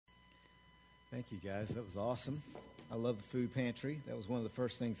Thank you, guys. That was awesome. I love the food pantry. That was one of the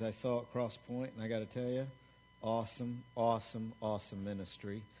first things I saw at Cross Point, and I got to tell you, awesome, awesome, awesome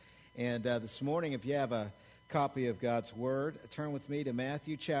ministry. And this morning, if you have a copy of God's Word, turn with me to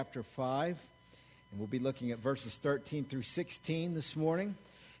Matthew chapter 5, and we'll be looking at verses 13 through 16 this morning.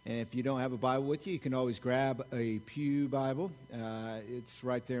 And if you don't have a Bible with you, you can always grab a Pew Bible. It's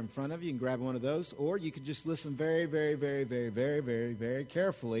right there in front of you. You can grab one of those, or you can just listen very, very, very, very, very, very, very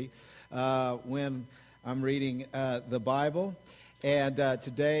carefully when I'm reading the Bible. And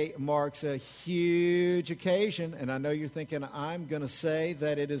today marks a huge occasion, and I know you're thinking I'm going to say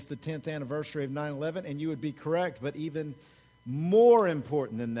that it is the 10th anniversary of 9/11, and you would be correct, but even more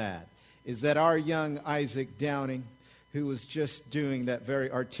important than that is that our young Isaac Downing, who was just doing that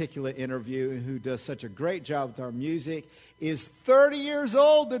very articulate interview and who does such a great job with our music, is 30 years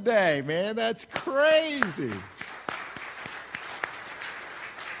old today, man. That's crazy.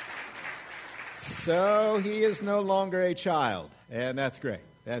 So he is no longer a child, and that's great.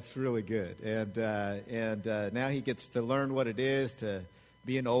 That's really good. And now he gets to learn what it is to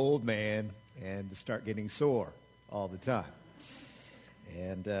be an old man and to start getting sore all the time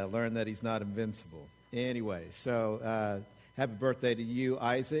and learn that he's not invincible. Anyway, so happy birthday to you,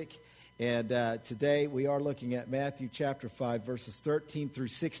 Isaac. And today we are looking at Matthew chapter 5, verses 13 through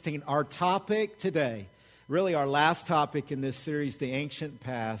 16. Our topic today, really our last topic in this series, The Ancient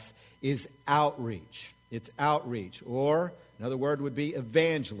Past, is outreach. It's outreach, or another word would be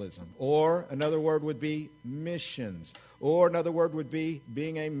evangelism, or another word would be missions, or another word would be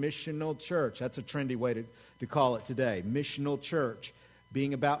being a missional church. That's a trendy way to call it today, missional church.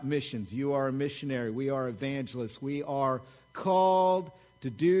 Being about missions. You are a missionary. We are evangelists. We are called to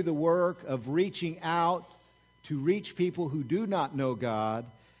do the work of reaching out to reach people who do not know God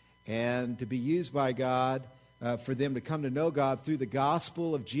and to be used by God for them to come to know God through the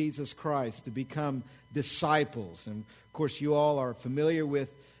gospel of Jesus Christ, to become disciples. And, of course, you all are familiar with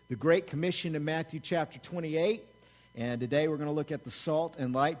the Great Commission in Matthew chapter 28. And today we're going to look at the salt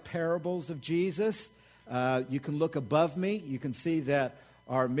and light parables of Jesus. You can look above me. You can see that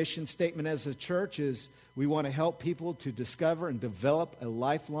our mission statement as a church is we want to help people to discover and develop a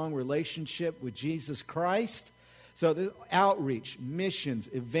lifelong relationship with Jesus Christ. So the outreach, missions,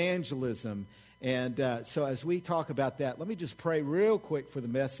 evangelism. And so as we talk about that, let me just pray real quick for the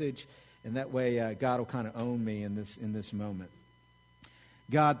message, and that way God will kind of own me in this moment.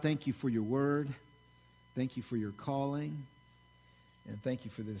 God, thank you for your word. Thank you for your calling. And thank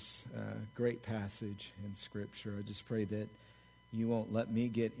you for this great passage in Scripture. I just pray that you won't let me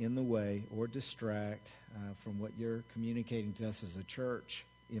get in the way or distract from what you're communicating to us as a church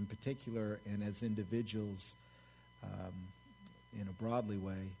in particular and as individuals in a broadly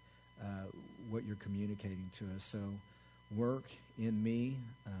way, what you're communicating to us. So work in me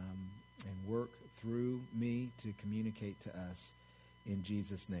and work through me to communicate to us. In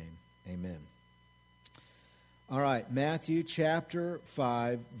Jesus' name, amen. All right, Matthew chapter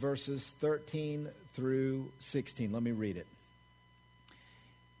 5, verses 13 through 16. Let me read it.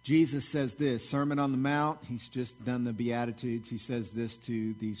 Jesus says this, Sermon on the Mount. He's just done the Beatitudes. He says this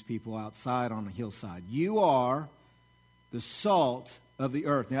to these people outside on a hillside. You are the salt of the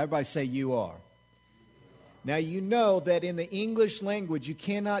earth. Now, everybody say you are. Now, you know that in the English language, you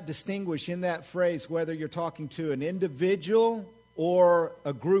cannot distinguish in that phrase whether you're talking to an individual or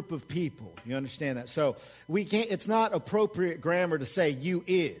a group of people. You understand that? So we can't. It's not appropriate grammar to say you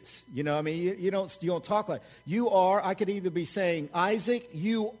is. You know, I mean, you don't talk like you are. I could either be saying, Isaac,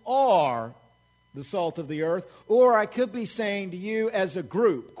 you are the salt of the earth, or I could be saying to you as a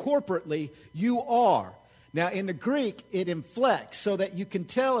group, corporately, you are. Now, in the Greek, it inflects so that you can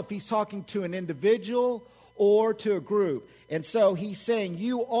tell if he's talking to an individual or to a group. And so he's saying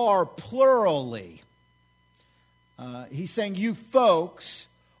you are plurally. He's saying you folks,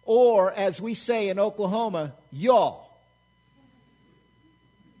 or as we say in Oklahoma, y'all.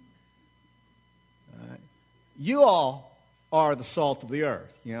 You all are the salt of the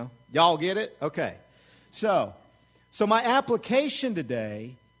earth, you know. Y'all get it? Okay. So my application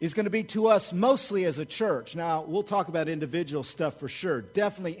today is going to be to us mostly as a church. Now, we'll talk about individual stuff for sure.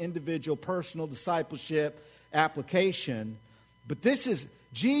 Definitely individual, personal discipleship application. But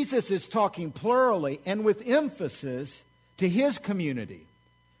Jesus is talking plurally and with emphasis to his community,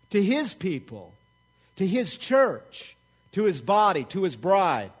 to his people, to his church, to his body, to his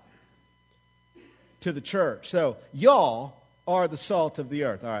bride, to the church. So, y'all are the salt of the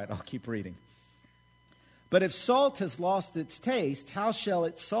earth. All right, I'll keep reading. But if salt has lost its taste, how shall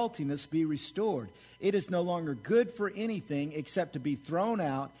its saltiness be restored? It is no longer good for anything except to be thrown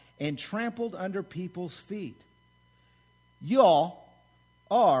out and trampled under people's feet. Y'all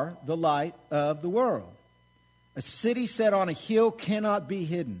are the light of the world. A city set on a hill cannot be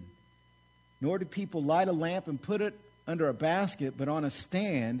hidden, nor do people light a lamp and put it under a basket, but on a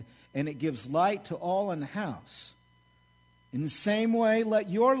stand, and it gives light to all in the house. In the same way, let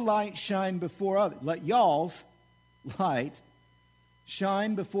your light shine before others. Let y'all's light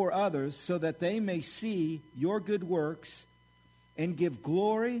shine before others, so that they may see your good works and give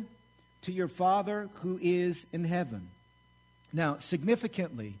glory to your Father who is in heaven. Now,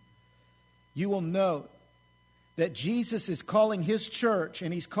 significantly, you will note that Jesus is calling his church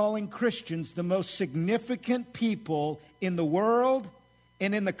and he's calling Christians the most significant people in the world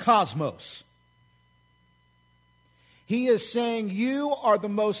and in the cosmos. He is saying you are the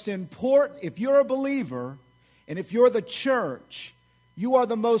most important, if you're a believer and if you're the church, you are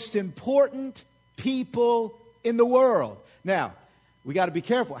the most important people in the world. Now, we got to be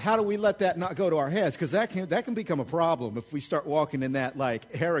careful. How do we let that not go to our heads? Because that can become a problem if we start walking in that like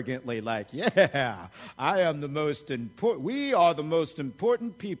arrogantly, like, yeah, I am the most important. We are the most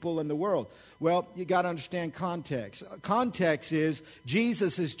important people in the world. Well, you got to understand context. Context is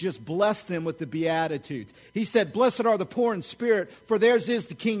Jesus has just blessed them with the Beatitudes. He said, blessed are the poor in spirit, for theirs is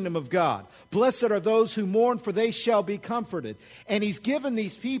the kingdom of God. Blessed are those who mourn, for they shall be comforted. And he's given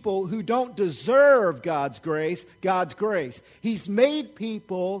these people who don't deserve God's grace. He's made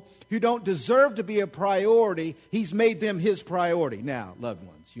people who don't deserve to be a priority, he's made them his priority. Now, loved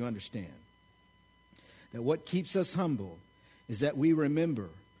ones, you understand that what keeps us humble is that we remember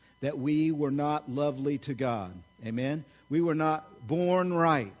that we were not lovely to God. Amen? We were not born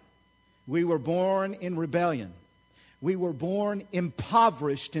right. We were born in rebellion. We were born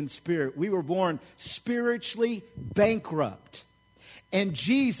impoverished in spirit. We were born spiritually bankrupt. And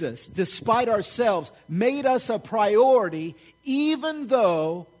Jesus, despite ourselves, made us a priority even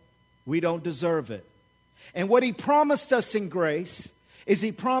though we don't deserve it. And what he promised us in grace is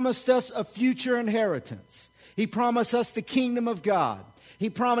he promised us a future inheritance. He promised us the kingdom of God. He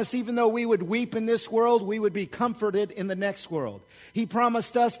promised even though we would weep in this world, we would be comforted in the next world. He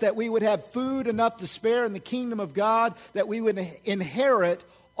promised us that we would have food enough to spare in the kingdom of God, that we would inherit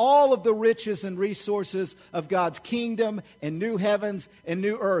all of the riches and resources of God's kingdom and new heavens and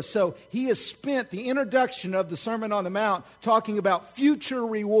new earth. So he has spent the introduction of the Sermon on the Mount talking about future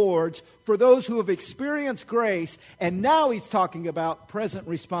rewards for those who have experienced grace, and now he's talking about present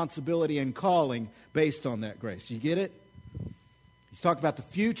responsibility and calling based on that grace. You get it? He's talking about the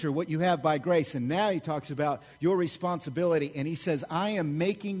future, what you have by grace, and now he talks about your responsibility, and he says, I am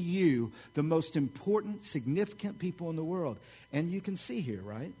making you the most important, significant people in the world. And you can see here,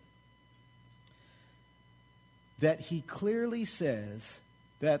 right, that he clearly says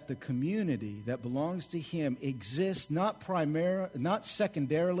that the community that belongs to him exists not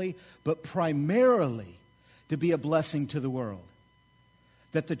secondarily, but primarily to be a blessing to the world.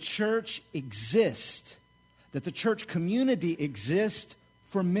 That the church exists, that the church community exists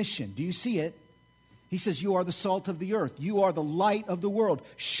for mission. Do you see it? He says, you are the salt of the earth. You are the light of the world.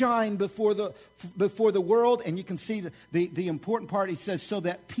 Shine before the world. And you can see the important part. He says, so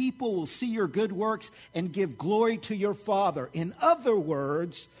that people will see your good works and give glory to your Father. In other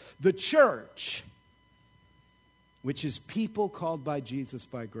words, the church, which is people called by Jesus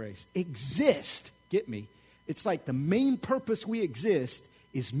by grace, exist. Get me? It's like the main purpose we exist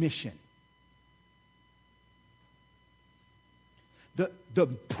is mission. The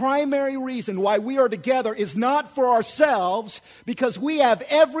primary reason why we are together is not for ourselves, because we have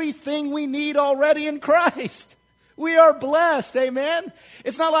everything we need already in Christ. We are blessed, amen?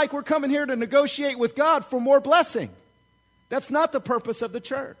 It's not like we're coming here to negotiate with God for more blessing. That's not the purpose of the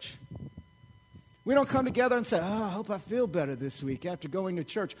church. We don't come together and say, I hope I feel better this week after going to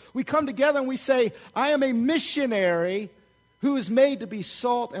church. We come together and we say, I am a missionary who is made to be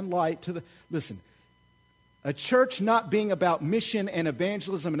salt and light to the... Listen, a church not being about mission and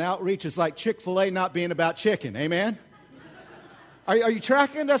evangelism and outreach is like Chick-fil-A not being about chicken. Amen? Are you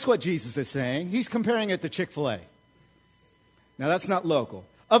tracking? That's what Jesus is saying. He's comparing it to Chick-fil-A. Now, that's not local.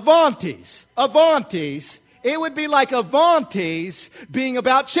 Avanti's. It would be like Avanti's being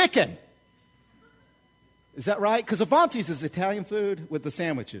about chicken. Is that right? Because Avanti's is Italian food with the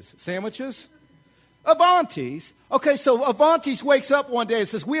sandwiches. Sandwiches? Avanti's. Okay, so Avanti's wakes up one day and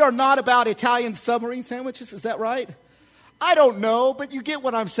says, we are not about Italian submarine sandwiches. Is that right? I don't know, but you get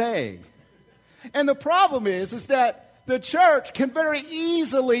what I'm saying. And the problem is that the church can very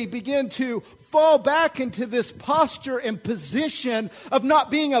easily begin to fall back into this posture and position of not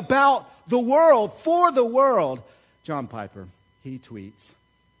being about the world, for the world. John Piper, he tweets.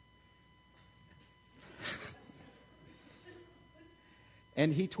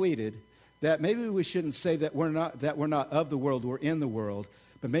 And he tweeted that maybe we shouldn't say that we're not of the world, we're in the world,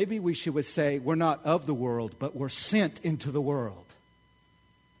 But maybe we should say we're not of the world, but we're sent into the world.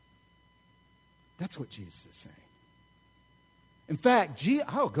 That's what Jesus is saying. In fact,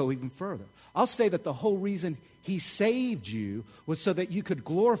 I'll go even further. I'll say that the whole reason he saved you was so that you could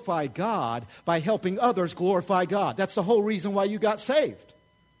glorify God by helping others glorify God. That's the whole reason why you got saved.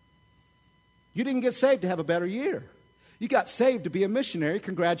 You didn't get saved to have a better year. You got saved to be a missionary.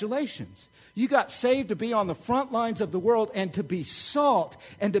 Congratulations. You got saved to be on the front lines of the world and to be salt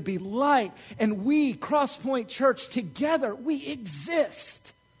and to be light. And we, Crosspoint Church, together, we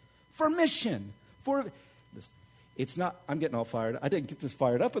exist for mission. It's not, I'm getting all fired. I didn't get this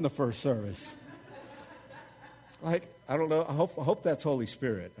fired up in the first service. I don't know. I hope that's Holy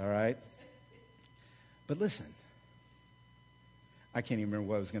Spirit, all right? But listen, I can't even remember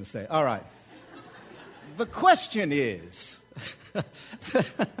what I was going to say. All right. The question is,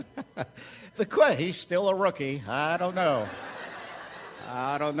 he's still a rookie. I don't know.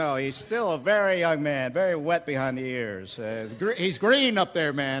 He's still a very young man, very wet behind the ears. He's green up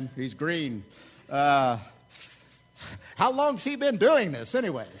there, man. He's green. How long's he been doing this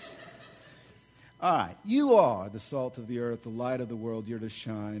anyways? All right. You are the salt of the earth, the light of the world. You're to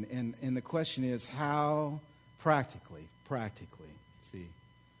shine. And the question is how practically,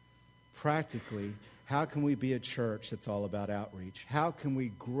 how can we be a church that's all about outreach? How can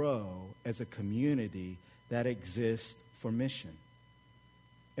we grow as a community that exists for mission?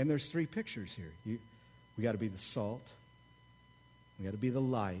 And there's three pictures here. We got to be the salt, we got to be the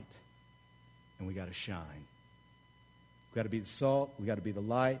light, and we got to shine. We got to be the salt, we got to be the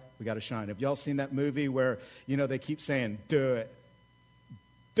light, we got to shine. Have y'all seen that movie where, they keep saying, do it,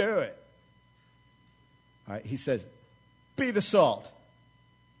 do it? All right, he says, be the salt,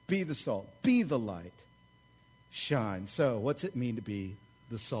 be the salt, be the light, shine. So what's it mean to be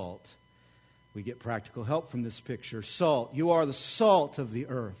the salt? We get practical help from this picture. Salt, you are the salt of the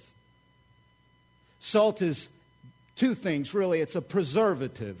earth. Salt is two things, really. It's a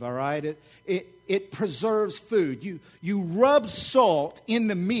preservative, all right? It preserves food. You rub salt in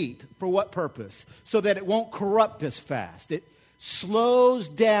the meat for what purpose? So that it won't corrupt as fast. It slows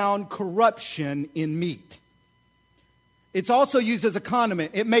down corruption in meat. It's also used as a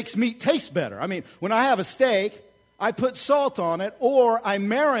condiment. It makes meat taste better. I mean, when I have a steak, I put salt on it, or I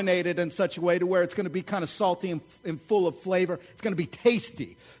marinate it in such a way to where it's going to be kind of salty and full of flavor. It's going to be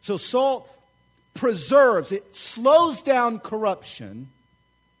tasty. So salt preserves. It slows down corruption,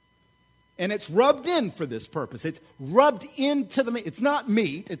 and it's rubbed in for this purpose. It's rubbed into the meat. It's not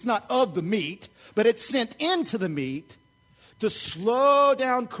meat. It's not of the meat, but it's sent into the meat to slow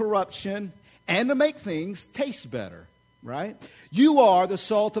down corruption and to make things taste better. Right? You are the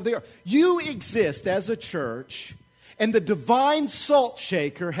salt of the earth. You exist as a church, and the divine salt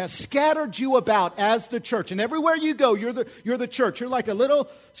shaker has scattered you about as the church. And everywhere you go, you're the church. You're like a little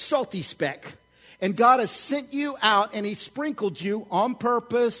salty speck. And God has sent you out, and He sprinkled you on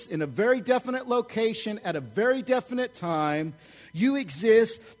purpose in a very definite location at a very definite time. You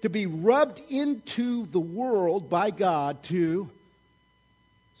exist to be rubbed into the world by God to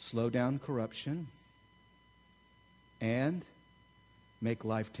slow down corruption and make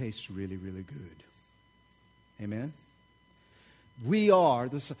life taste really, really good. Amen? We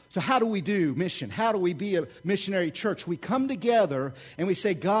are. So how do we do mission? How do we be a missionary church? We come together and we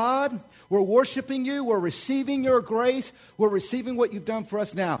say, God, we're worshiping you. We're receiving your grace. We're receiving what you've done for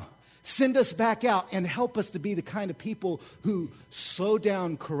us now. Send us back out and help us to be the kind of people who slow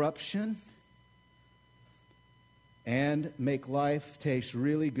down corruption and make life taste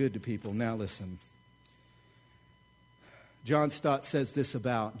really good to people. Now listen. John Stott says this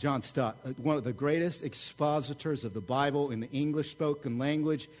about John Stott, one of the greatest expositors of the Bible in the English spoken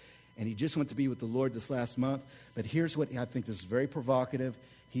language, and he just went to be with the Lord this last month. But here's what I think this is very provocative.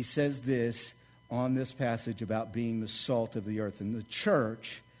 He says this on this passage about being the salt of the earth, and the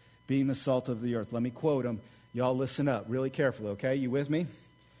church being the salt of the earth. Let me quote him. Y'all listen up really carefully, okay? You with me?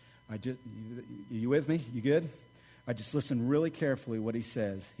 You with me? You good? I just listen really carefully what he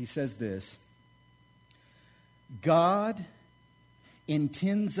says. He says this. God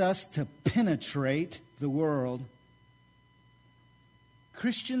intends us to penetrate the world.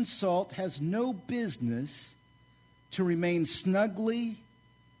 Christian salt has no business to remain snugly,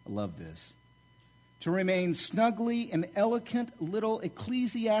 I love this, to remain snugly in elegant little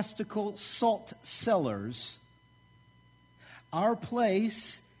ecclesiastical salt cellars. Our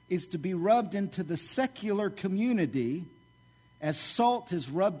place is to be rubbed into the secular community as salt is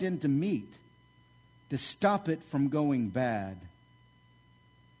rubbed into meat, to stop it from going bad.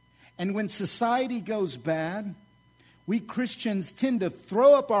 And when society goes bad, we Christians tend to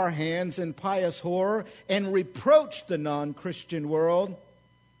throw up our hands in pious horror and reproach the non-Christian world.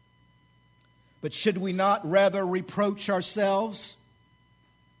 But should we not rather reproach ourselves?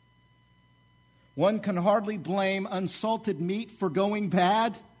 One can hardly blame unsalted meat for going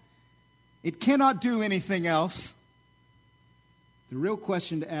bad. It cannot do anything else. The real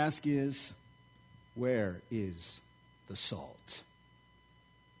question to ask is, where is the salt?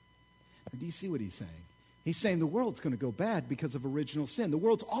 Now, do you see what he's saying? He's saying the world's going to go bad because of original sin. The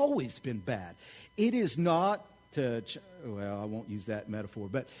world's always been bad. It is not well, I won't use that metaphor,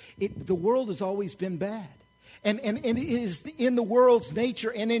 but the world has always been bad. And it is in the world's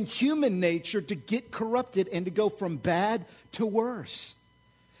nature and in human nature to get corrupted and to go from bad to worse.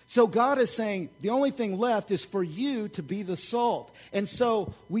 So God is saying the only thing left is for you to be the salt. And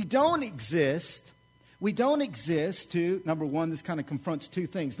so we don't exist to, number one, this kind of confronts two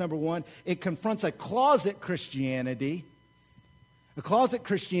things. Number one, it confronts a closet Christianity. A closet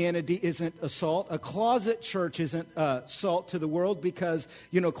Christianity isn't a salt. A closet church isn't salt to the world because,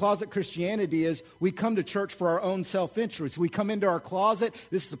 closet Christianity is we come to church for our own self-interest. We come into our closet.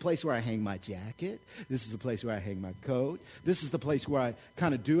 This is the place where I hang my jacket. This is the place where I hang my coat. This is the place where I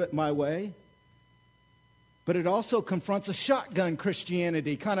kind of do it my way. But it also confronts a shotgun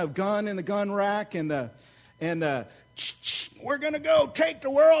Christianity, kind of gun in the gun rack and we're going to go take the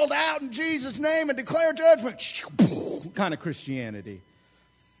world out in Jesus' name and declare judgment kind of Christianity.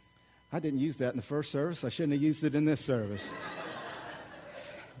 I didn't use that in the first service. I shouldn't have used it in this service.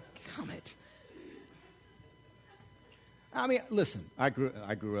 Come it. I mean, listen, I grew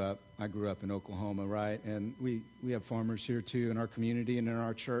up in Oklahoma, right? And we have farmers here too in our community and in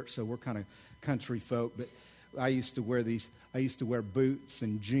our church, so we're kind of country folk. But I used to wear boots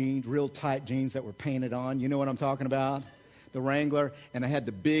and jeans, real tight jeans that were painted on. You know what I'm talking about? The Wrangler. And I had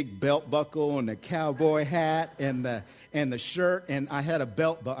the big belt buckle and the cowboy hat and the shirt. And I had a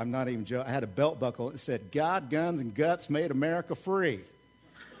belt buckle. I'm not even joking. I had a belt buckle that said, God, guns, and guts made America free.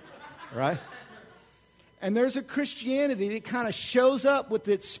 Right? And there's a Christianity that kind of shows up with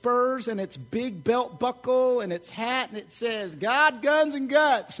its spurs and its big belt buckle and its hat, and it says, God, guns, and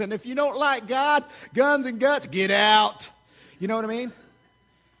guts. And if you don't like God, guns, and guts, get out. You know what I mean?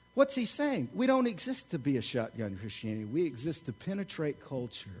 What's he saying? We don't exist to be a shotgun Christianity. We exist to penetrate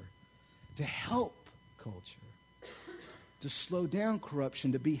culture, to help culture, to slow down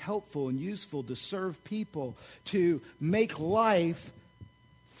corruption, to be helpful and useful, to serve people, to make life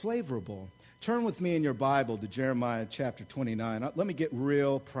flavorful. Turn with me in your Bible to Jeremiah chapter 29. Let me get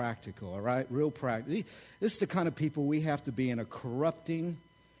real practical, all right? Real practical. This is the kind of people we have to be in a corrupting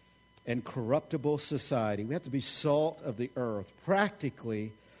and corruptible society. We have to be salt of the earth.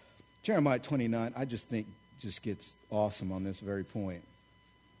 Practically, Jeremiah 29, I just think just gets awesome on this very point.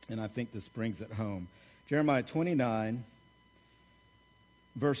 And I think this brings it home. Jeremiah 29,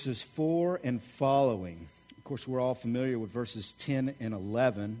 verses 4 and following. Of course, we're all familiar with verses 10 and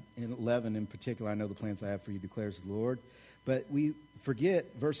 11. In 11 in particular, I know the plans I have for you, declares the Lord. But we forget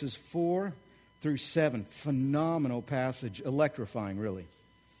verses 4 through 7. Phenomenal passage, electrifying, really.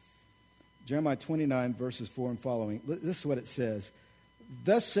 Jeremiah 29, verses 4 and following. This is what it says.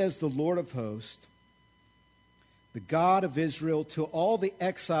 Thus says the Lord of hosts, the God of Israel, to all the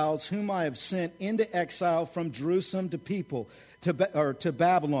exiles whom I have sent into exile from Jerusalem to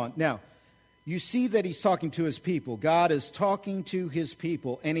Babylon. Now, you see that he's talking to his people. God is talking to his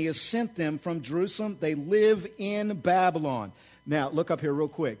people, and he has sent them from Jerusalem. They live in Babylon. Now, look up here real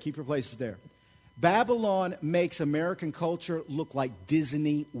quick. Keep your places there. Babylon makes American culture look like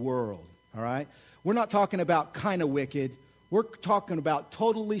Disney World, all right? We're not talking about kind of wicked. We're talking about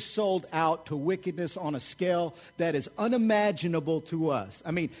totally sold out to wickedness on a scale that is unimaginable to us. I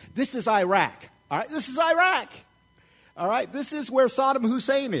mean, this is Iraq, all right? This is Iraq. All right, this is where Saddam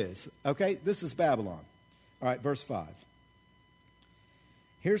Hussein is. Okay, this is Babylon. All right, verse 5.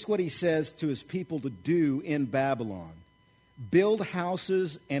 Here's what he says to his people to do in Babylon. Build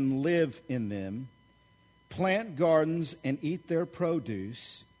houses and live in them. Plant gardens and eat their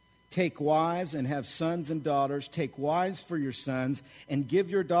produce. Take wives and have sons and daughters. Take wives for your sons and give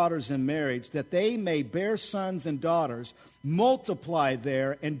your daughters in marriage, that they may bear sons and daughters. Multiply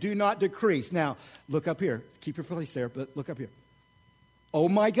there and do not decrease. Now, look up here. Keep your place there, but look up here. Oh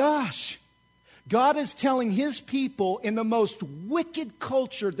my gosh. God is telling his people in the most wicked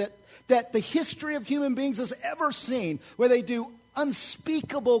culture that the history of human beings has ever seen, where they do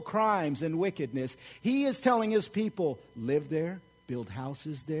unspeakable crimes and wickedness. He is telling his people, live there, build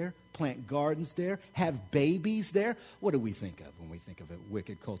houses there, plant gardens there, have babies there. What do we think of when we think of a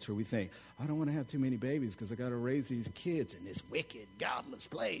wicked culture? We think, I don't want to have too many babies because I got to raise these kids in this wicked, godless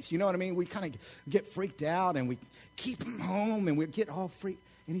place. You know what I mean? We kind of get freaked out and we keep them home and we get all freaked.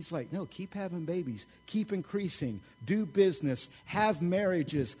 And he's like, no, keep having babies, keep increasing, do business, have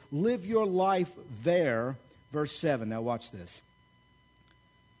marriages, live your life there. Verse 7, now watch this.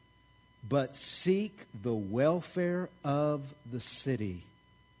 But seek the welfare of the city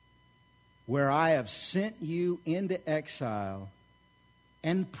where I have sent you into exile,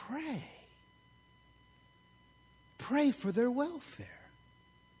 and pray. Pray for their welfare.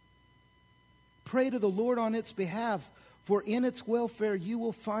 Pray to the Lord on its behalf, for in its welfare you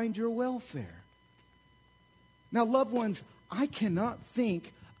will find your welfare. Now, loved ones, I cannot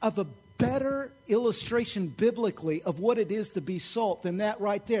think of a better illustration biblically of what it is to be salt than that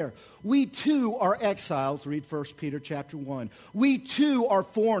right there. We too are exiles, read 1 Peter chapter 1. We too are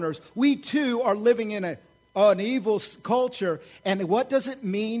foreigners. We too are living in an evil culture. And what does it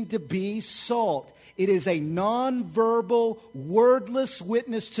mean to be salt? It is a nonverbal, wordless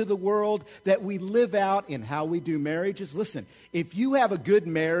witness to the world that we live out in how we do marriages. Listen, if you have a good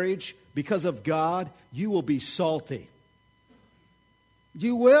marriage because of God, you will be salty.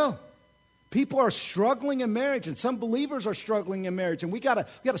 You will. People are struggling in marriage, and some believers are struggling in marriage, and we gotta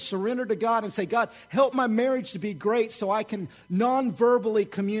surrender to God and say, God, help my marriage to be great so I can non-verbally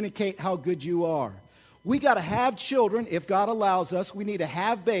communicate how good you are. We got to have children if God allows us. We need to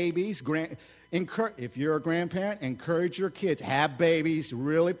have babies. If you're a grandparent, encourage your kids. Have babies.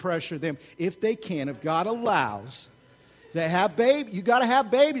 Really pressure them if they can, if God allows. To have babies. You got to have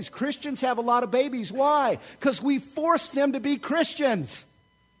babies. Christians have a lot of babies. Why? Because we force them to be Christians.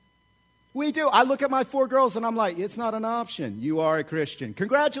 We do. I look at my 4 girls and I'm like, it's not an option. You are a Christian.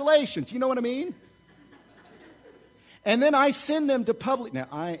 Congratulations. You know what I mean? And then I send them to public. Now,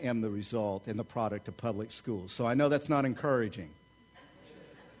 I am the result and the product of public schools, so I know that's not encouraging.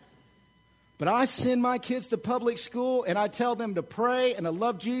 But I send my kids to public school, and I tell them to pray and to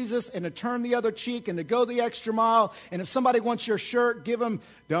love Jesus and to turn the other cheek and to go the extra mile. And if somebody wants your shirt, give them,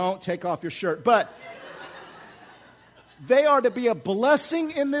 don't take off your shirt. But they are to be a blessing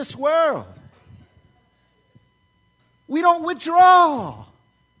in this world. We don't withdraw.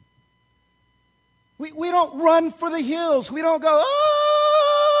 We don't run for the hills. We don't go,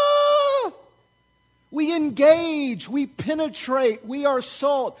 oh! We engage. We penetrate. We are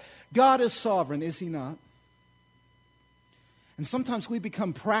salt. God is sovereign, is he not? And sometimes we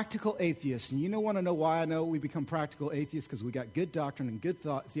become practical atheists. And you want to know why I know we become practical atheists? Because we got good doctrine and good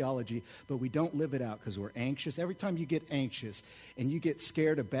theology, but we don't live it out because we're anxious. Every time you get anxious and you get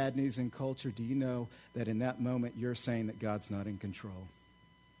scared of bad news in culture, do you know that in that moment you're saying that God's not in control?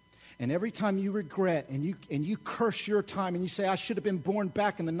 And every time you regret and you curse your time and you say, I should have been born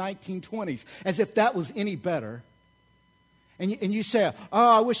back in the 1920s, as if that was any better. And you say,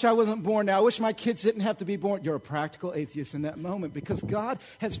 oh, I wish I wasn't born now. I wish my kids didn't have to be born. You're a practical atheist in that moment because God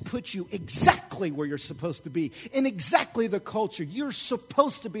has put you exactly where you're supposed to be, in exactly the culture. You're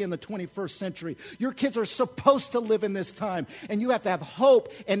supposed to be in the 21st century. Your kids are supposed to live in this time. And you have to have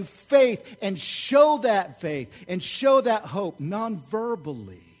hope and faith and show that faith and show that hope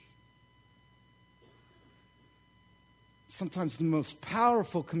non-verbally. Sometimes the most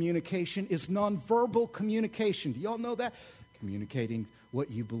powerful communication is nonverbal communication. Do y'all know that? Communicating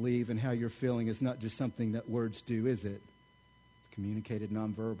what you believe and how you're feeling is not just something that words do, is it? It's communicated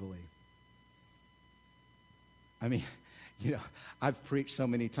nonverbally. I mean, I've preached so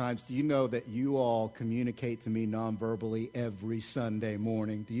many times. Do you know that you all communicate to me nonverbally every Sunday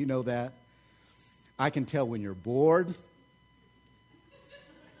morning? Do you know that? I can tell when you're bored.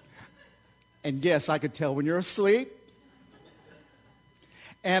 And yes, I could tell when you're asleep.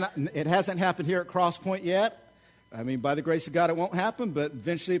 And it hasn't happened here at Crosspoint yet. I mean, by the grace of God, it won't happen, but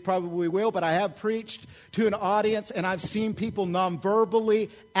eventually it probably will. But I have preached to an audience, and I've seen people non-verbally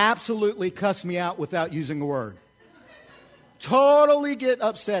absolutely cuss me out without using a word. Totally get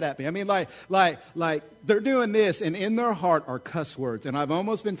upset at me. I mean, like they're doing this, and in their heart are cuss words. And I've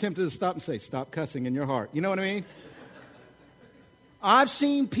almost been tempted to stop and say, stop cussing in your heart. You know what I mean? I've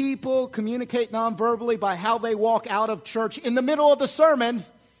seen people communicate non-verbally by how they walk out of church in the middle of the sermon.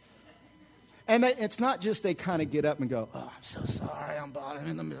 And it's not just they kind of get up and go, oh, I'm so sorry, I'm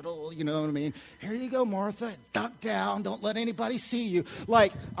in the middle, you know what I mean? Here you go, Martha, duck down, don't let anybody see you.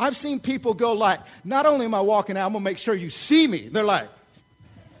 Like, I've seen people go like, not only am I walking out, I'm going to make sure you see me. They're like,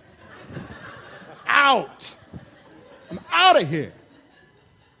 out. I'm out of here.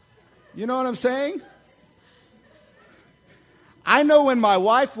 You know what I'm saying? I know when my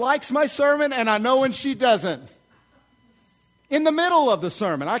wife likes my sermon and I know when she doesn't. In the middle of the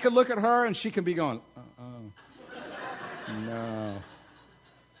sermon, I could look at her and she can be going, no.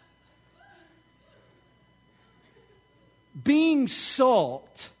 Being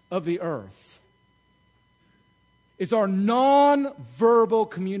salt of the earth is our nonverbal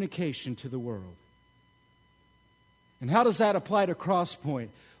communication to the world. And how does that apply to Crosspoint?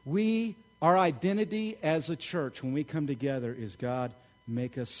 Our identity as a church when we come together is, God,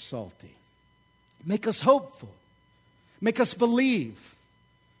 make us salty. Make us hopeful. Make us believe.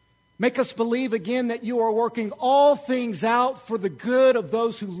 Make us believe again that you are working all things out for the good of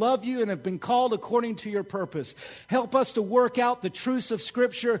those who love you and have been called according to your purpose. Help us to work out the truths of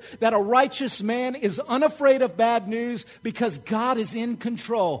Scripture that a righteous man is unafraid of bad news because God is in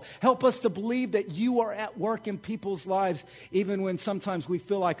control. Help us to believe that you are at work in people's lives even when sometimes we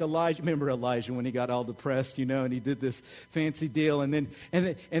feel like Elijah. Remember Elijah when he got all depressed, and he did this fancy deal and then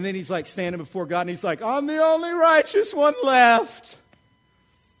he's like standing before God and he's like, I'm the only righteous one left.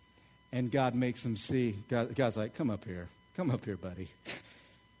 And God makes him see. God's like, come up here. Come up here, buddy.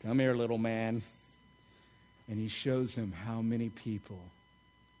 Come here, little man. And he shows him how many people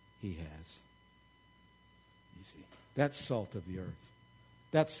he has. You see, that's salt of the earth.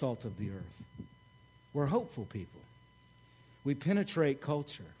 That's salt of the earth. We're hopeful people. We penetrate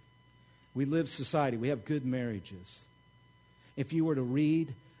culture. We live society. We have good marriages. If you were to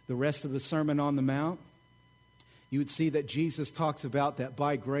read the rest of the Sermon on the Mount, you would see that Jesus talks about that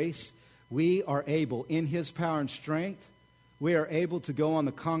by grace, we are able, in his power and strength, we are able to go on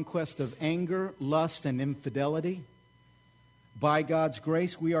the conquest of anger, lust, and infidelity. By God's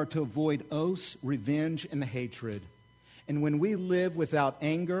grace, we are to avoid oaths, revenge, and hatred. And when we live without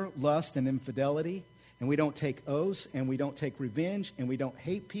anger, lust, and infidelity, and we don't take oaths, and we don't take revenge, and we don't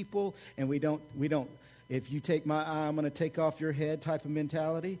hate people, and we don't, if you take my eye, I'm going to take off your head type of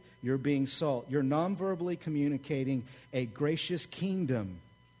mentality, you're being salt. You're non-verbally communicating a gracious kingdom.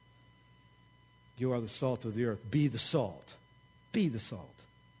 You are the salt of the earth. Be the salt. Be the salt.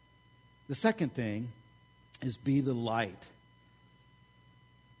 The second thing is be the light.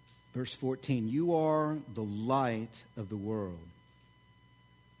 Verse 14, you are the light of the world.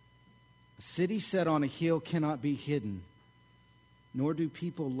 A city set on a hill cannot be hidden, nor do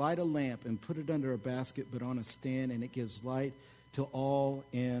people light a lamp and put it under a basket, but on a stand, and it gives light to all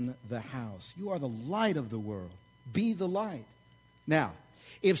in the house. You are the light of the world. Be the light. Now,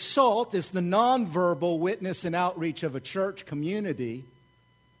 if salt is the nonverbal witness and outreach of a church community,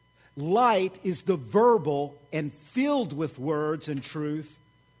 light is the verbal and filled with words and truth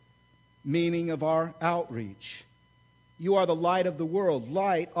meaning of our outreach. You are the light of the world.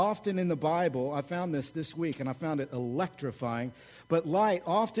 Light, often in the Bible, I found this week and I found it electrifying, but light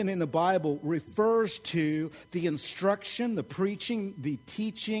often in the Bible refers to the instruction, the preaching, the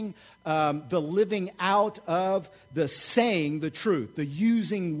teaching, the living out of the saying the truth, the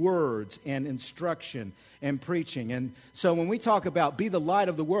using words and instruction and preaching. And so when we talk about be the light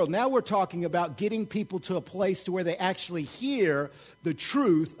of the world, now we're talking about getting people to a place to where they actually hear the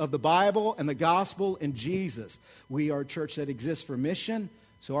truth of the Bible and the gospel and Jesus. We are a church that exists for mission,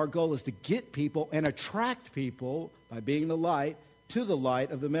 so our goal is to get people and attract people by being the light to the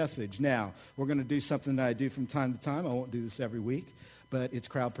light of the message. Now, we're going to do something that I do from time to time. I won't do this every week, but it's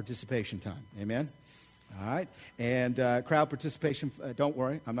crowd participation time. Amen? All right? And crowd participation, don't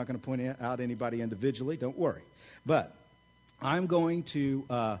worry. I'm not going to point out anybody individually. Don't worry. But I'm going to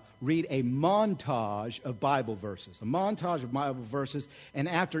read a montage of Bible verses. A montage of Bible verses. And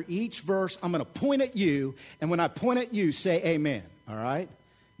after each verse, I'm going to point at you. And when I point at you, say amen. All right?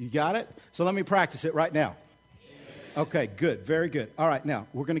 You got it? So let me practice it right now. Okay, good. Very good. All right, now,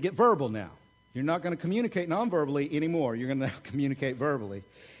 we're going to get verbal now. You're not going to communicate non-verbally anymore. You're going to communicate verbally.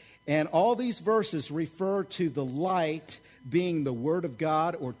 And all these verses refer to the light being the Word of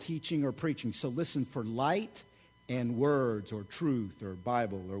God or teaching or preaching. So listen for light and words or truth or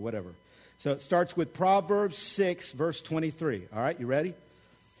Bible or whatever. So it starts with Proverbs 6, verse 23. All right, you ready?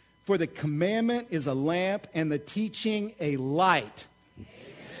 For the commandment is a lamp and the teaching a light. Amen.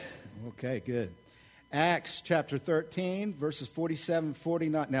 Okay, good. Acts chapter 13, verses 47,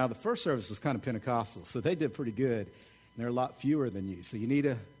 49. Now, the first service was kind of Pentecostal, so they did pretty good. And they're a lot fewer than you, so you need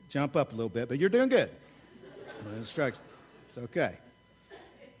to jump up a little bit, but you're doing good. It's okay.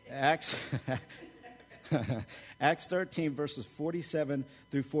 Acts 13, verses 47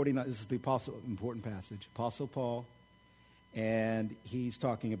 through 49. This is the important passage. Apostle Paul, and he's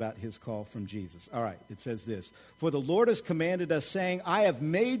talking about his call from Jesus. All right, it says this. For the Lord has commanded us, saying, I have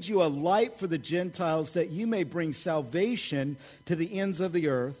made you a light for the Gentiles, that you may bring salvation to the ends of the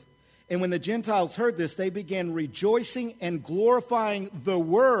earth. And when the Gentiles heard this, they began rejoicing and glorifying the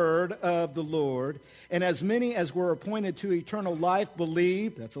word of the Lord. And as many as were appointed to eternal life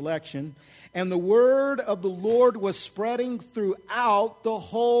believed, that's election. And the word of the Lord was spreading throughout the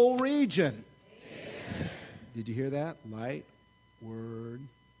whole region. Amen. Did you hear that? Light, word,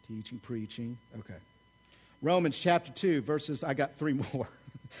 teaching, preaching. Okay. Romans chapter 2, I got 3 more.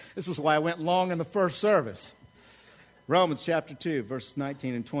 This is why I went long in the first service. Romans chapter 2, verses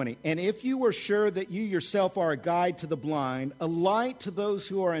 19 and 20. And if you were sure that you yourself are a guide to the blind, a light to those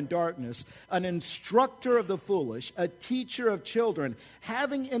who are in darkness, an instructor of the foolish, a teacher of children,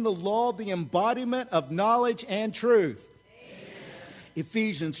 having in the law the embodiment of knowledge and truth.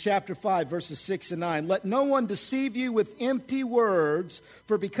 Ephesians chapter 5, verses 6 and 9. Let no one deceive you with empty words,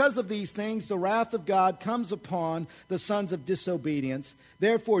 for because of these things the wrath of God comes upon the sons of disobedience.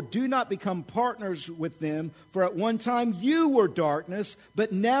 Therefore do not become partners with them, for at one time you were darkness,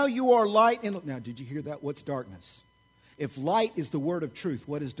 but now you are light. Now, did you hear that? What's darkness? If light is the word of truth,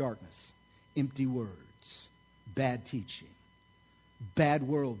 what is darkness? Empty words, bad teaching, bad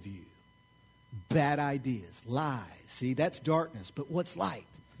worldview, bad ideas, lies. See, that's darkness. But what's light?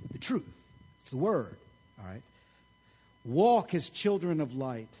 The truth. It's the word. All right. Walk as children of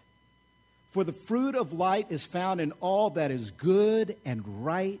light. For the fruit of light is found in all that is good and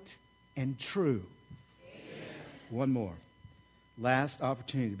right and true. Amen. One more. Last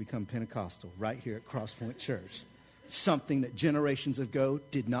opportunity to become Pentecostal right here at Crosspoint Church. Something that generations ago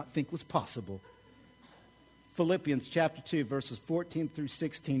did not think was possible. Philippians chapter 2, verses 14 through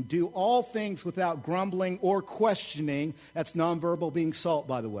 16. Do all things without grumbling or questioning. That's nonverbal being salt,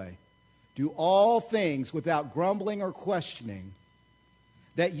 by the way. Do all things without grumbling or questioning,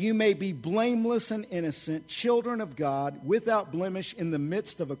 that you may be blameless and innocent, children of God, without blemish in the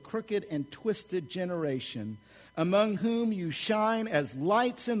midst of a crooked and twisted generation, among whom you shine as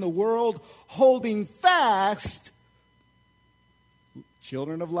lights in the world, holding fast,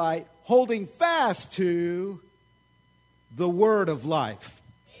 children of light, holding fast to the word of life.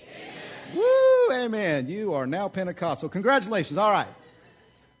 Amen. Woo, amen. You are now Pentecostal. Congratulations. All right.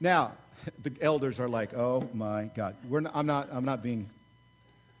 Now, the elders are like, oh my God. I'm not being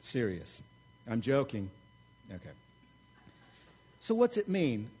serious. I'm joking. Okay. So what's it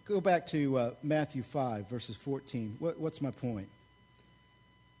mean? Go back to Matthew 5, verses 14. What's my point?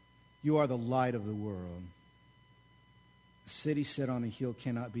 You are the light of the world. A city set on a hill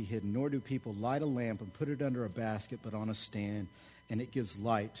cannot be hidden, nor do people light a lamp and put it under a basket, but on a stand, and it gives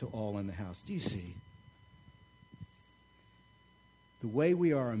light to all in the house. Do you see? The way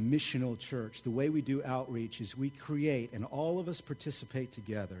we are a missional church, the way we do outreach is we create, and all of us participate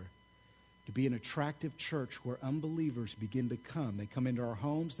together to be an attractive church where unbelievers begin to come. They come into our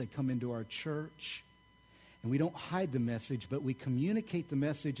homes, they come into our church, and we don't hide the message, but we communicate the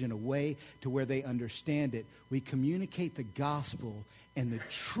message in a way to where they understand it. We communicate the gospel and the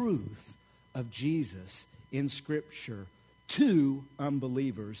truth of Jesus in Scripture to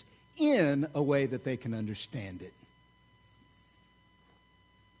unbelievers in a way that they can understand it.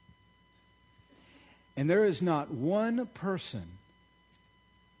 And there is not one person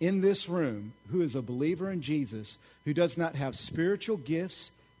in this room who is a believer in Jesus who does not have spiritual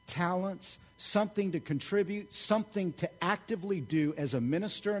gifts, talents, something to contribute, something to actively do as a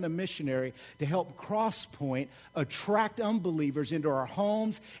minister and a missionary to help Crosspoint attract unbelievers into our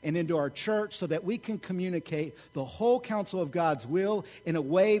homes and into our church so that we can communicate the whole counsel of God's will in a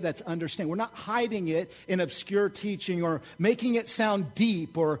way that's understandable. We're not hiding it in obscure teaching or making it sound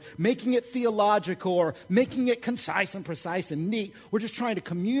deep or making it theological or making it concise and precise and neat. We're just trying to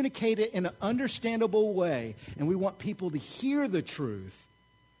communicate it in an understandable way, and we want people to hear the truth.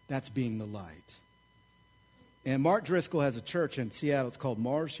 That's being the light. And Mark Driscoll has a church in Seattle. It's called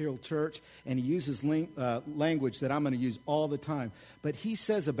Mars Hill Church, and he uses language that I'm going to use all the time. But he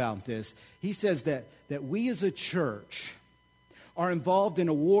says about this, he says that we as a church are involved in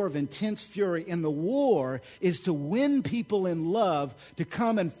a war of intense fury, and the war is to win people in love to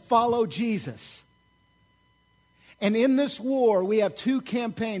come and follow Jesus. And in this war, we have two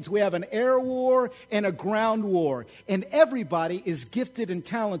campaigns. We have an air war and a ground war. And everybody is gifted and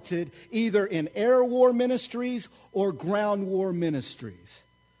talented either in air war ministries or ground war ministries.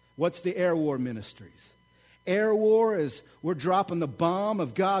 What's the air war ministries? Air war is we're dropping the bomb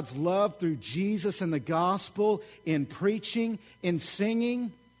of God's love through Jesus and the gospel in preaching, in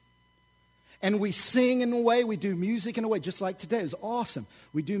singing. And we sing in a way, we do music in a way, just like today. It was awesome.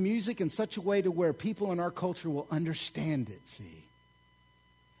 We do music in such a way to where people in our culture will understand it, see.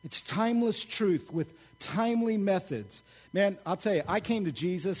 It's timeless truth with timely methods. Man, I'll tell you, I came to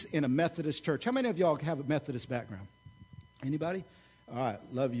Jesus in a Methodist church. How many of y'all have a Methodist background? Anybody? All right,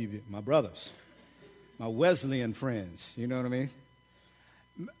 love you, my brothers, my Wesleyan friends, you know what I mean?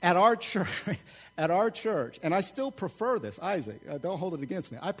 At our church, and I still prefer this, Isaac, don't hold it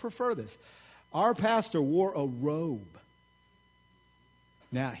against me. I prefer this. Our pastor wore a robe.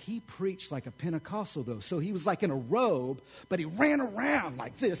 Now, he preached like a Pentecostal, though. So he was like in a robe, but he ran around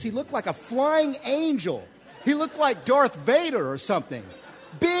like this. He looked like a flying angel. He looked like Darth Vader or something.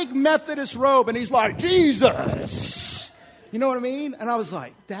 Big Methodist robe, and he's like, Jesus. You know what I mean? And I was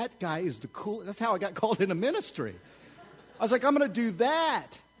like, that guy is the coolest. That's how I got called into ministry. I was like, I'm going to do that.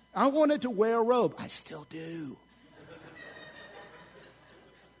 I wanted to wear a robe. I still do.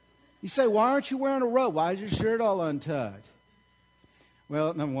 You say, why aren't you wearing a robe? Why is your shirt all untucked?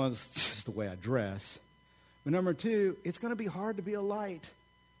 Well, number one, it's just the way I dress. But number two, it's going to be hard to be a light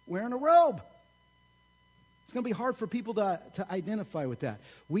wearing a robe. It's going to be hard for people to identify with that.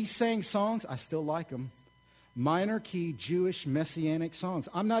 We sang songs. I still like them. Minor key Jewish messianic songs.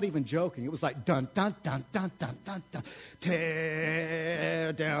 I'm not even joking. It was like dun dun dun dun dun dun dun.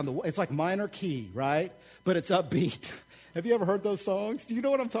 Tear down the wall. It's like minor key, right? But it's upbeat. Have you ever heard those songs? Do you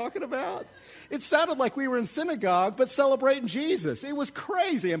know what I'm talking about? It sounded like we were in synagogue, but celebrating Jesus. It was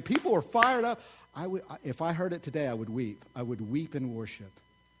crazy, and people were fired up. If I heard it today, I would weep. I would weep in worship.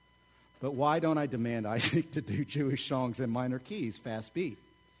 But why don't I demand Isaac to do Jewish songs in minor keys, fast beat?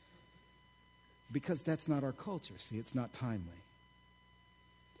 Because that's not our culture. See, it's not timely.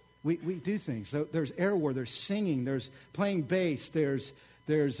 We do things. So there's air war, there's singing, there's playing bass, there's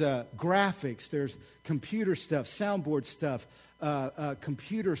graphics, there's computer stuff, soundboard stuff,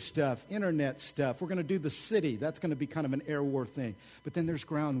 computer stuff, internet stuff. We're going to do the city. That's going to be kind of an air war thing. But then there's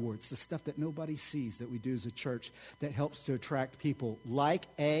ground war. It's the stuff that nobody sees that we do as a church that helps to attract people, like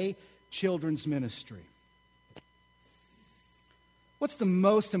a children's ministry. What's the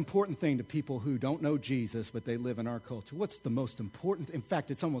most important thing to people who don't know Jesus, but they live in our culture? What's the most important? In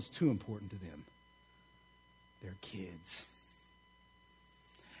fact, it's almost too important to them. Their kids.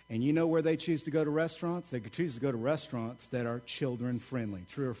 And you know where they choose to go to restaurants? They choose to go to restaurants that are children-friendly.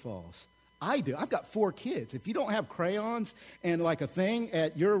 True or false? I do. I've got 4 kids. If you don't have crayons and like a thing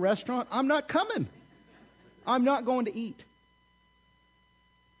at your restaurant, I'm not coming. I'm not going to eat.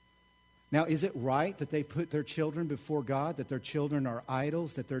 Now, is it right that they put their children before God, that their children are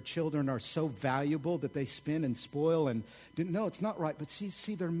idols, that their children are so valuable that they spin and spoil? And no, it's not right, but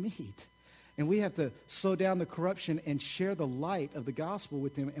see their meat. And we have to slow down the corruption and share the light of the gospel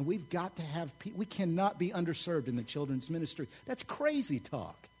with them. And we've got to have, we cannot be underserved in the children's ministry. That's crazy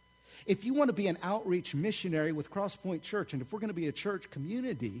talk. If you want to be an outreach missionary with Crosspoint Church, and if we're going to be a church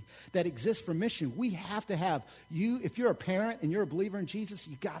community that exists for mission, we have to have you. If you're a parent and you're a believer in Jesus,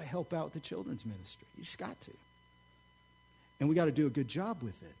 you got to help out with the children's ministry. You just got to. And we got to do a good job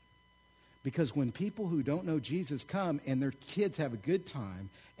with it. Because when people who don't know Jesus come and their kids have a good time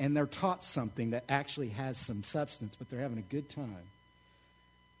and they're taught something that actually has some substance, but they're having a good time,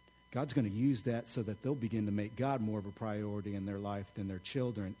 God's going to use that so that they'll begin to make God more of a priority in their life than their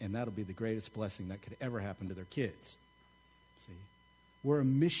children, and that'll be the greatest blessing that could ever happen to their kids. See? We're a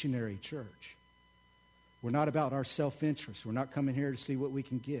missionary church. We're not about our self-interest. We're not coming here to see what we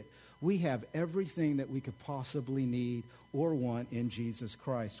can get. We have everything that we could possibly need or want in Jesus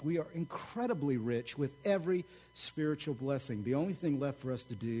Christ. We are incredibly rich with every spiritual blessing. The only thing left for us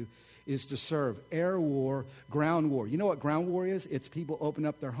to do is to serve. Air war, ground war. You know what ground war is? It's people open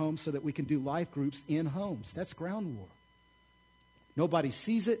up their homes so that we can do life groups in homes. That's ground war. Nobody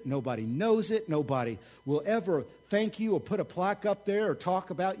sees it. Nobody knows it. Nobody will ever thank you or put a plaque up there or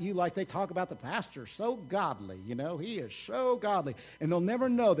talk about you like they talk about the pastor. So godly, you know. He is so godly. And they'll never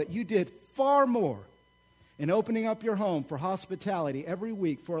know that you did far more in opening up your home for hospitality every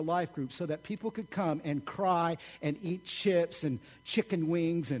week for a life group so that people could come and cry and eat chips and chicken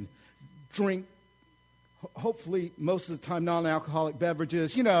wings and drink, hopefully most of the time, non-alcoholic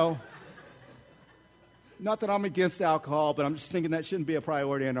beverages, you know. Not that I'm against alcohol, but I'm just thinking that shouldn't be a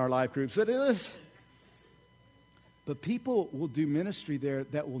priority in our life groups. It is. But people will do ministry there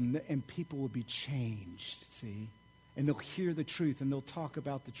and people will be changed, see? And they'll hear the truth and they'll talk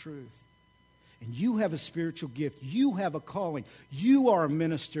about the truth. And you have a spiritual gift. You have a calling. You are a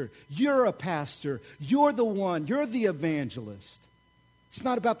minister. You're a pastor. You're the one. You're the evangelist. It's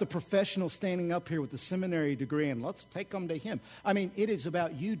not about the professional standing up here with a seminary degree and let's take them to him. I mean, it is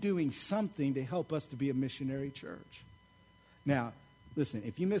about you doing something to help us to be a missionary church. Now, listen,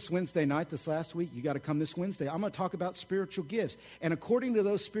 if you missed Wednesday night this last week, you got to come this Wednesday. I'm going to talk about spiritual gifts. And according to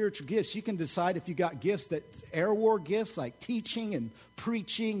those spiritual gifts, you can decide if you got gifts that air war gifts like teaching and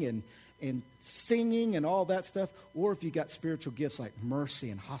preaching and singing and all that stuff, or if you got spiritual gifts like mercy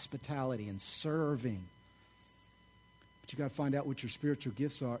and hospitality and serving. But you got to find out what your spiritual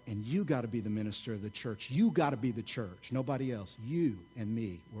gifts are, and you got to be the minister of the church. You got to be the church, nobody else. You and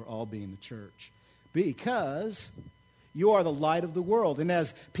me, we're all being the church. Because You are the light of the world. And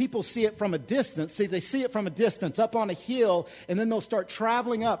as people see it from a distance, they see it from a distance up on a hill, and then they'll start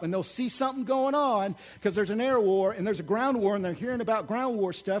traveling up, and they'll see something going on because there's an air war and there's a ground war, and they're hearing about ground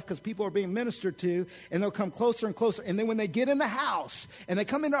war stuff because people are being ministered to, and they'll come closer and closer. And then when they get in the house, and they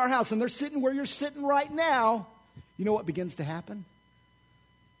come into our house, and they're sitting where you're sitting right now, you know what begins to happen?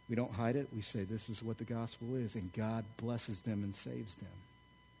 We don't hide it. We say, this is what the gospel is, and God blesses them and saves them.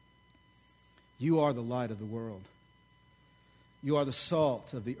 You are the light of the world. You are the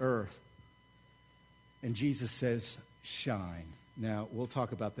salt of the earth. And Jesus says, shine. Now, we'll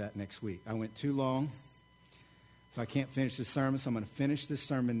talk about that next week. I went too long, so I can't finish this sermon, so I'm going to finish this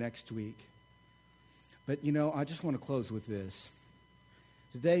sermon next week. But, I just want to close with this.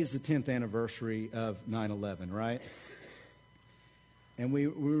 Today is the 10th anniversary of 9/11, right? And we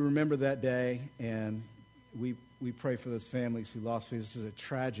remember that day, and we pray for those families who lost people. This is a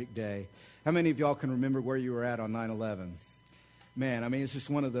tragic day. How many of y'all can remember where you were at on 9/11? Man, it's just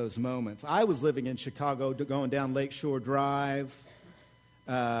one of those moments. I was living in Chicago, going down Lakeshore Drive,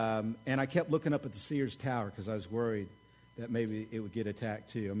 and I kept looking up at the Sears Tower because I was worried that maybe it would get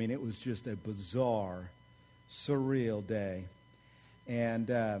attacked too. It was just a bizarre, surreal day. And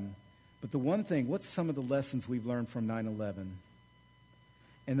but the one thing, what's some of the lessons we've learned from 9/11?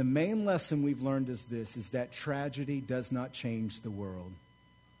 And the main lesson we've learned is this, is that tragedy does not change the world.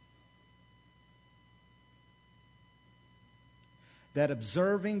 That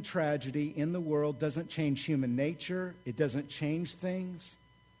observing tragedy in the world doesn't change human nature. It doesn't change things.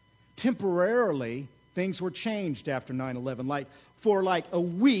 Temporarily, things were changed after 9/11. For a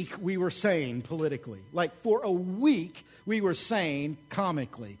week, we were sane politically. For a week, we were sane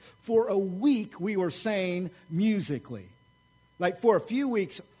comically. For a week, we were sane musically. For a few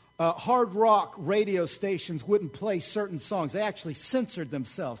weeks, hard rock radio stations wouldn't play certain songs. They actually censored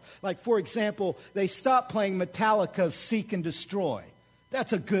themselves. For example, they stopped playing Metallica's Seek and Destroy.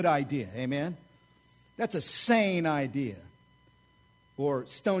 That's a good idea, amen? That's a sane idea. Or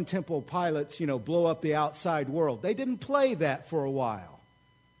Stone Temple Pilots, Blow Up the Outside World. They didn't play that for a while.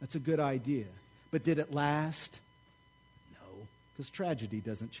 That's a good idea. But did it last? No, because tragedy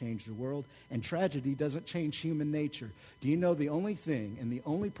doesn't change the world, and tragedy doesn't change human nature. Do you know the only thing and the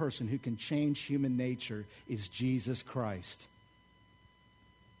only person who can change human nature is Jesus Christ?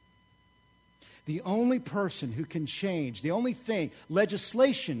 The only person who can change, the only thing,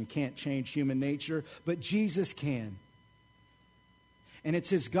 legislation can't change human nature, but Jesus can. And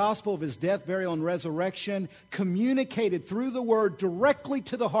it's his gospel of his death, burial, and resurrection communicated through the word directly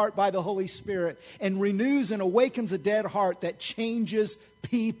to the heart by the Holy Spirit and renews and awakens a dead heart that changes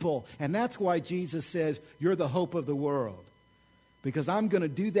people. And that's why Jesus says, you're the hope of the world. Because I'm going to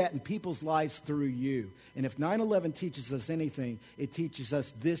do that in people's lives through you. And if 9/11 teaches us anything, it teaches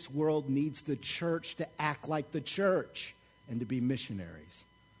us this world needs the church to act like the church and to be missionaries.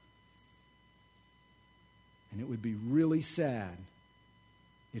 And it would be really sad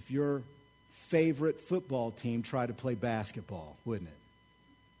if your favorite football team tried to play basketball, wouldn't it?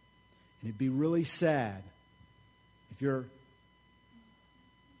 And it'd be really sad if your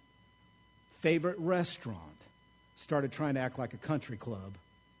favorite restaurant started trying to act like a country club.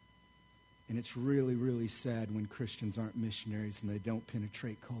 And it's really, really sad when Christians aren't missionaries and they don't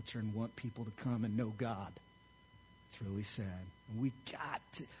penetrate culture and want people to come and know God. It's really sad. And we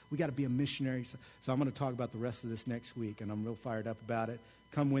got to be a missionary. So I'm going to talk about the rest of this next week, and I'm real fired up about it.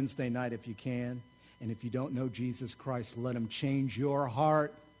 Come Wednesday night if you can. And if you don't know Jesus Christ, let him change your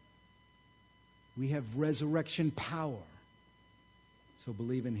heart. We have resurrection power. So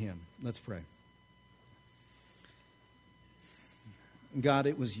believe in him. Let's pray. God,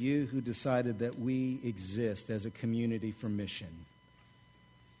 it was you who decided that we exist as a community for mission.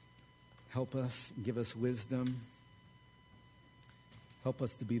 Help us, give us wisdom. Help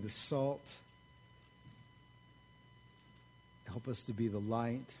us to be the salt. Help us to be the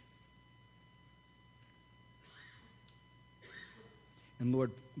light. And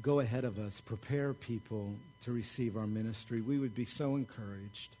Lord, go ahead of us. Prepare people to receive our ministry. We would be so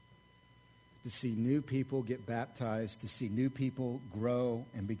encouraged to see new people get baptized, to see new people grow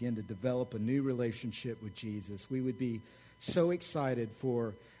and begin to develop a new relationship with Jesus. We would be so excited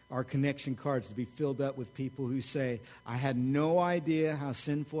for our connection cards to be filled up with people who say, I had no idea how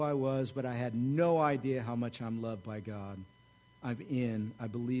sinful I was, but I had no idea how much I'm loved by God. I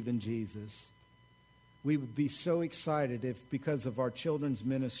believe in Jesus. We would be so excited if, because of our children's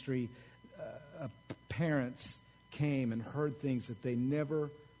ministry, parents came and heard things that they never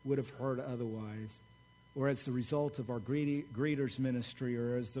would have heard otherwise, or as the result of our greeters ministry,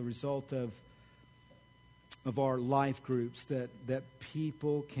 or as the result of of our life groups that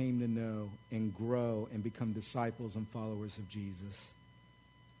people came to know and grow and become disciples and followers of Jesus.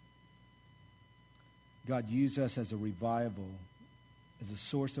 God, use us as a revival, as a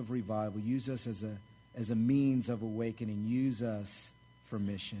source of revival. Use us as a means of awakening. Use us for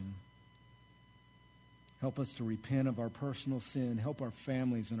mission. Help us to repent of our personal sin. Help our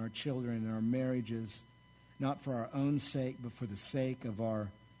families and our children and our marriages, not for our own sake, but for the sake of our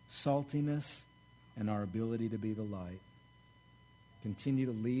saltiness and our ability to be the light. Continue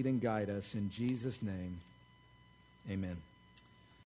to lead and guide us in Jesus' name. Amen.